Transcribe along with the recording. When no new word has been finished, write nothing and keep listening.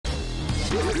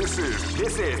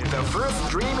This is the first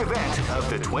dream event of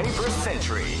the 21st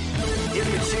century. If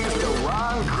you choose the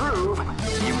wrong groove,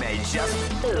 you may just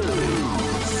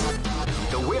lose.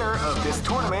 The winner of this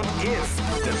tournament is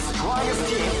the strongest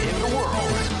team in the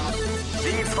world.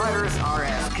 These fighters are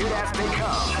as good as they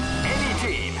come. Any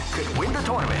team could win the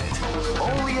tournament.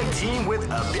 Only a team with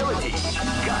ability,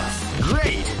 guts.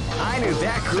 Great! I knew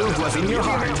that groove was in your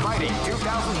heart. Fighting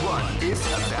 2001 is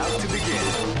about to begin.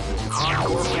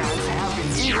 Hardcore fans have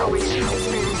been eagerly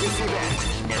anticipating this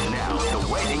event, and now the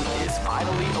waiting is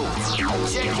finally over.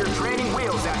 Check your training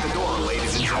wheels at the door,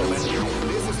 ladies and gentlemen.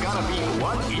 This is gonna be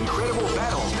one incredible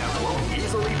battle that won't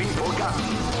easily be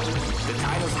forgotten. The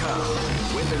time has come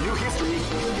when the new history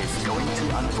is going to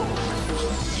unfold.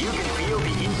 You can feel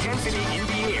the intensity in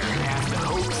the air as the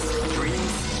hopes,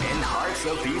 dreams, and hearts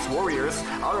of these warriors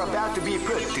are about to be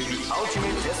put to the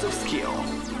ultimate test of skill.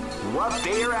 What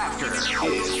they are after is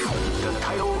the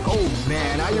title. Oh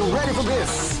man, are you ready for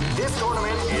this? This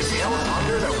tournament is held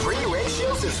under the free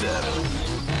ratio system.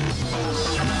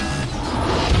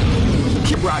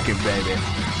 Keep rocking, baby.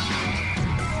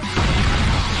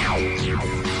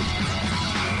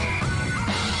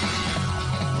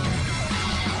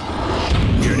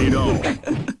 Get it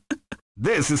on.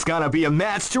 This is gonna be a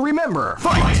match to remember.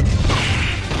 Fight!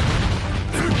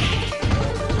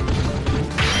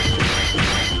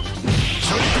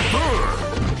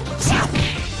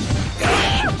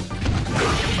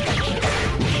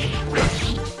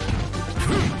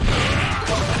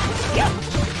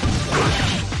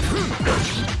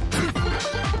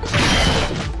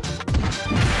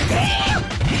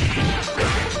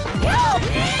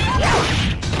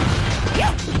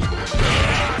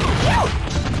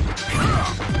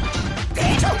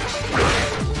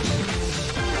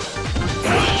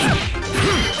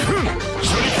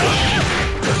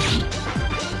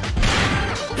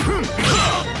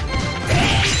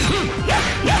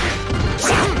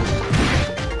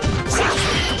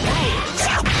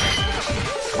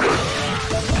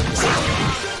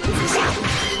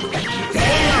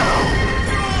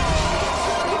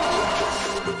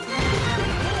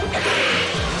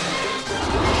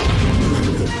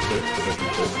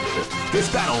 This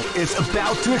battle is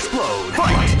about to explode.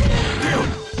 Fight!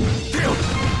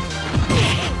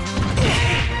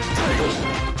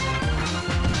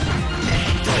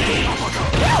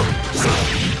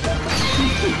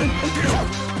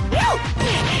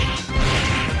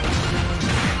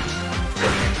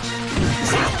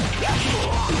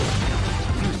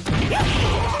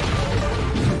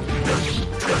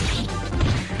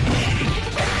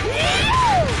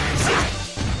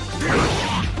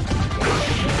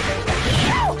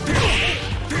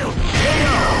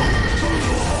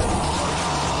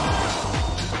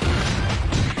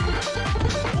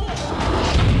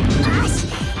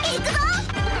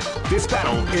 This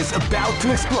battle is about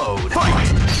to explode. Fight!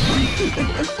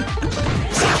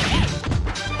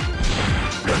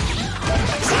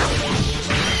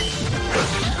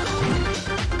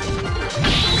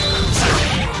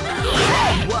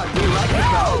 What we like to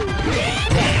go.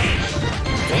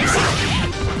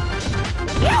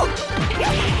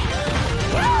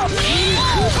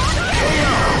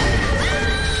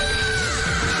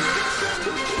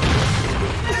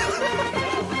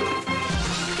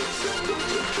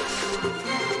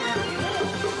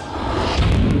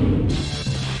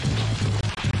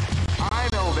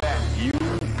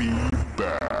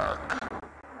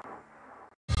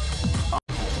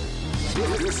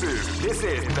 This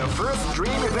is the first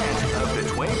dream event of the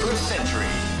 21st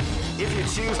century. If you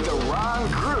choose the wrong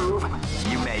groove,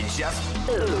 you may just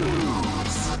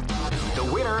lose. The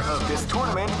winner of this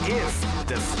tournament is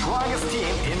the strongest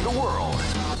team in the world.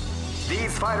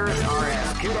 These fighters are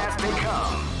as good as they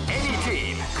come. Any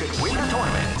team could win the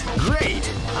tournament.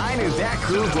 Great! I knew that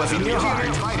groove was in your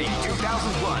heart. Fighting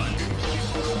 2001.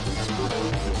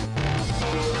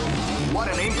 What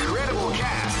an incredible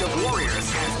cast of warriors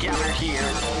has gathered here.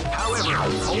 However,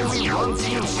 only one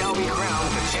team shall be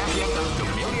crowned the champion of the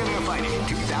Millionaire Fighting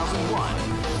 2001.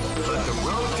 But the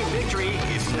road to victory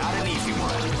is not an easy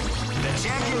one. The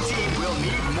champion team will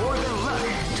need more than luck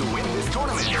to win this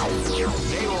tournament.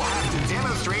 They will have to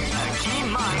demonstrate a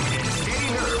keen mind and steady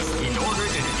nerves in order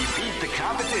to defeat the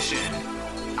competition.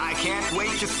 I can't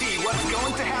wait to see what's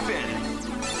going to happen.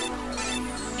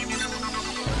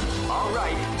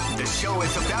 Alright, the show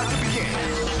is about to begin.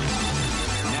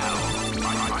 Now,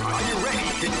 are you ready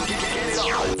to get it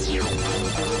on?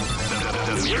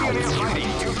 The Millionaire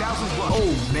Fighting 2001.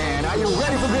 Oh man, are you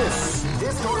ready for this?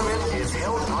 This tournament is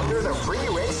held under the free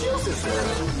ratio system.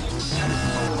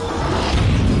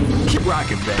 Keep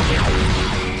rocking, baby.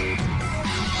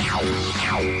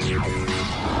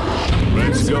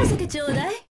 Let's go.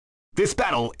 This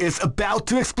battle is about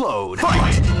to explode.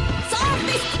 Fight!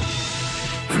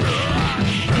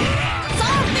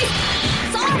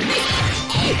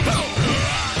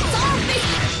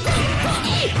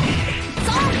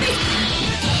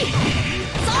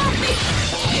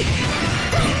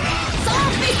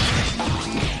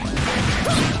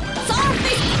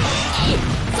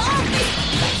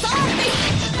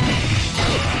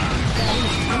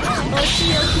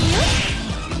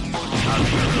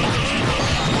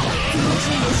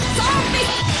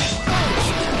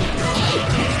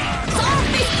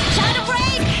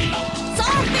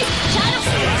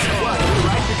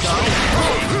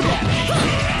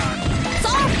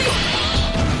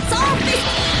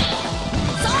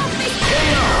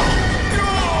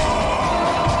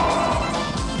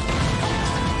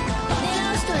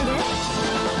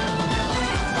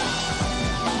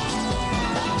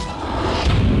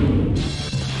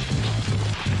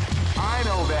 I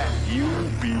know that you'll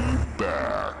be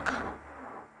back.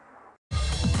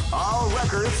 All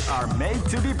records are made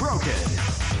to be broken.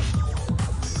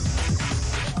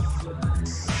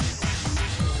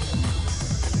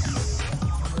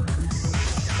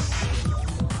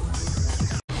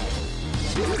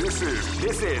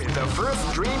 This is the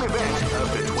first dream event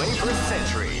of the 21st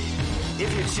century.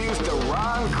 If you choose the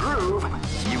wrong groove,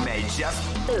 you may just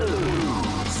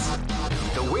lose.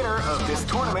 The winner of this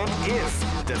tournament is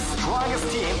the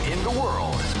strongest team in the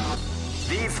world.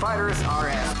 These fighters are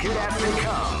as good as they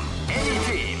come. Any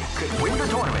team could win the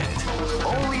tournament.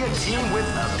 Only a team with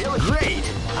ability. Great!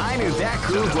 I knew that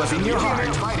groove was in your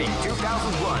heart. Fighting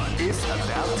 2001 is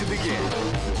about to begin.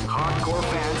 Hardcore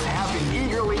fans have been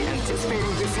eagerly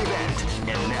anticipating this event,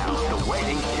 and now the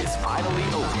waiting is finally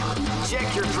over. Check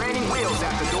your training wheels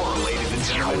at the door, ladies and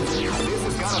gentlemen. This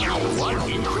is gonna be one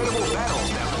incredible battle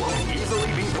that won't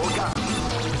easily be forgotten.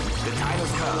 The time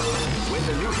has come when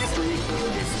the new history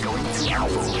is going to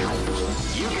unfold.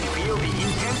 You can feel the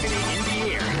intensity in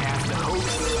the air as the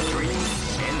hopes, dreams,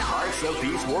 and hearts of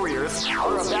these warriors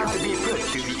are about to be put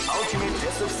to the ultimate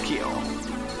test of skill.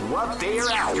 What they are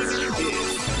after is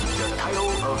the title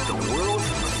of the world's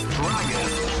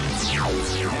strongest.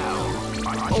 Now,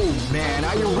 oh man,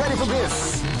 are you ready for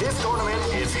this? This tournament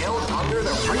is held under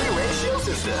the free ratio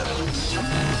system.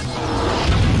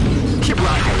 Keep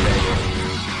rocking, baby.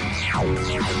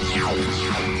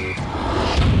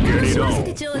 Get it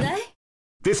on.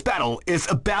 This battle is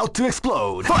about to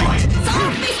explode. Fight!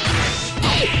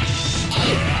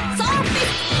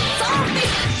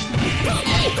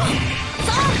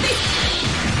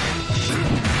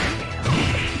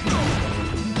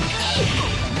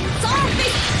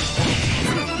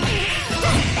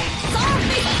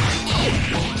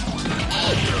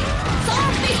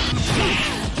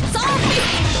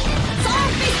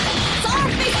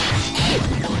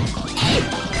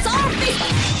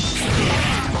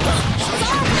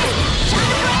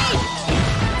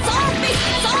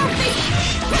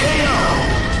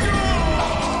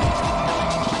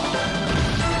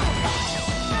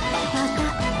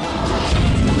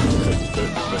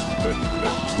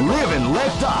 Live and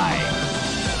let die.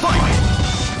 Fight!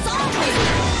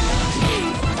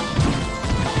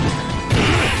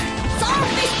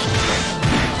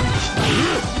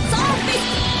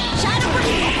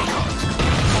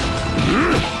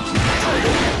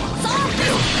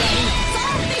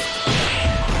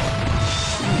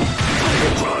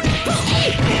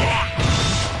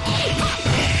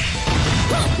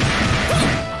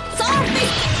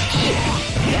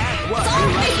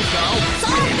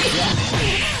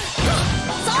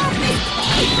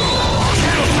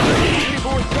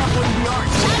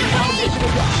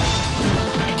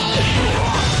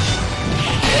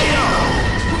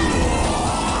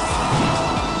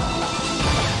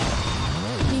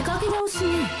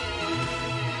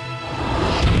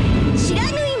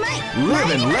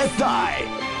 Live and let die.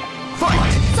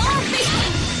 Fight!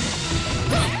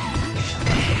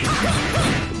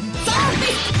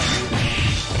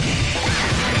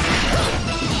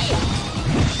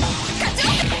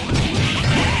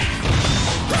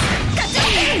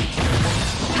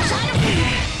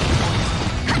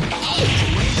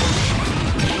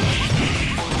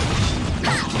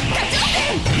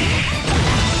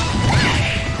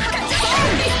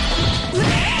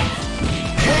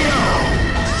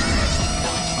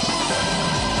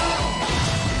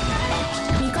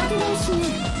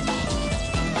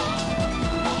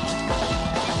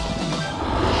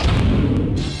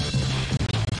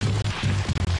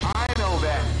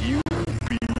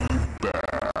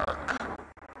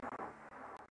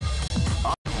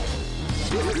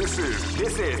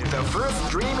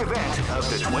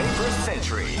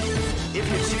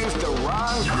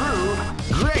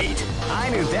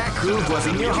 groove was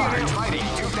in your heart. Fighting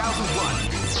 2001.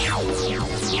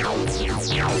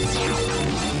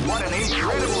 What an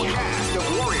incredible cast of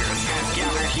warriors has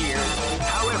gathered here.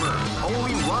 However,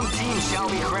 only one team shall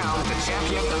be crowned the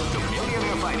champion of the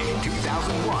Millionaire Fighting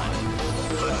 2001.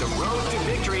 But the road to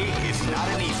victory is not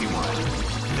an easy one.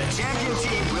 The champion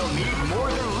team will need more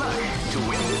than luck to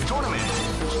win this tournament.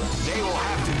 They will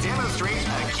have to demonstrate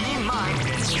a keen mind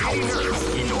and steady nerves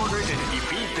in order to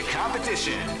defeat the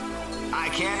competition. I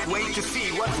can't wait to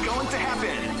see what's going to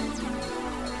happen.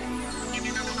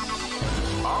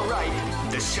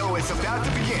 Alright, the show is about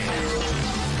to begin.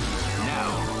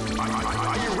 Now,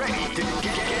 are you ready to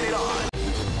get it on?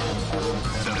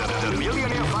 The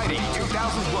Millionaire Fighting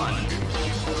 2001.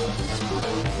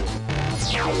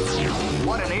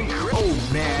 What an incredible... Oh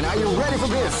man, are you ready for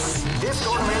this? This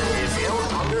tournament is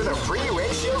held under the free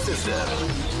ratio system.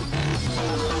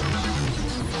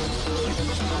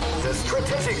 The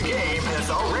strategic game has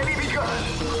already begun.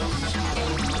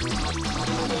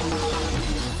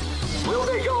 Will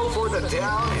they go for the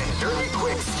down and dirty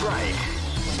quick strike?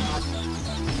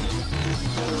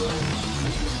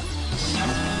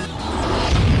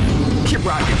 Keep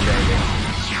rocking, baby.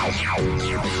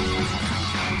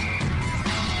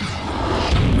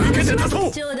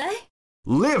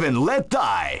 Live and let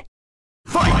die.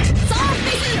 Fight!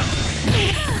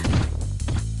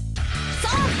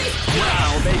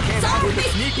 Wow, they came out with a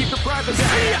sneaky surprise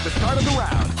attack at the start of the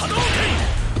round.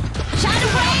 Shadow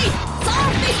Blade!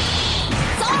 Shadow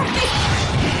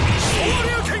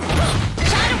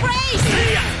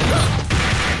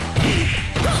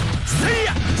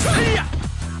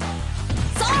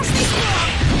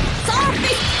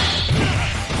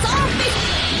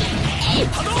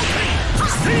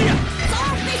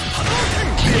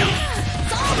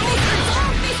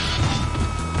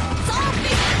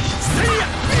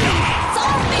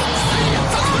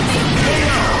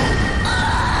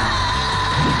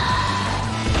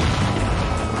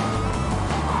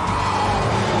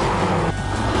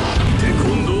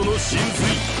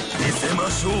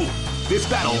This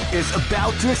battle is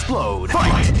about to explode.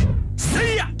 Fight!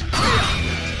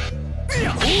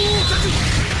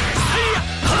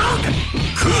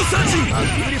 A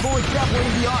beautiful example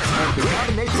in the art of the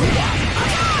combination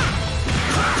attack.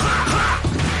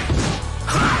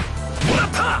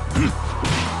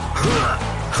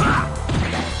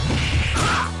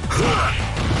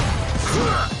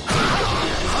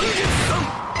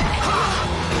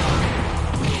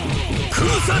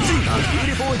 A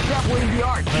beautiful example in the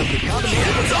art of the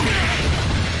combination attack.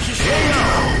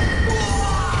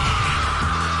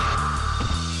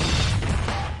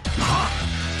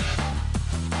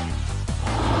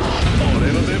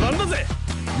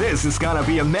 This is gonna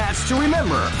be a match to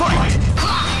remember. Fight!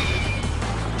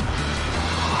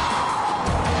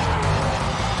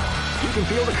 You can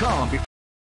feel the calm.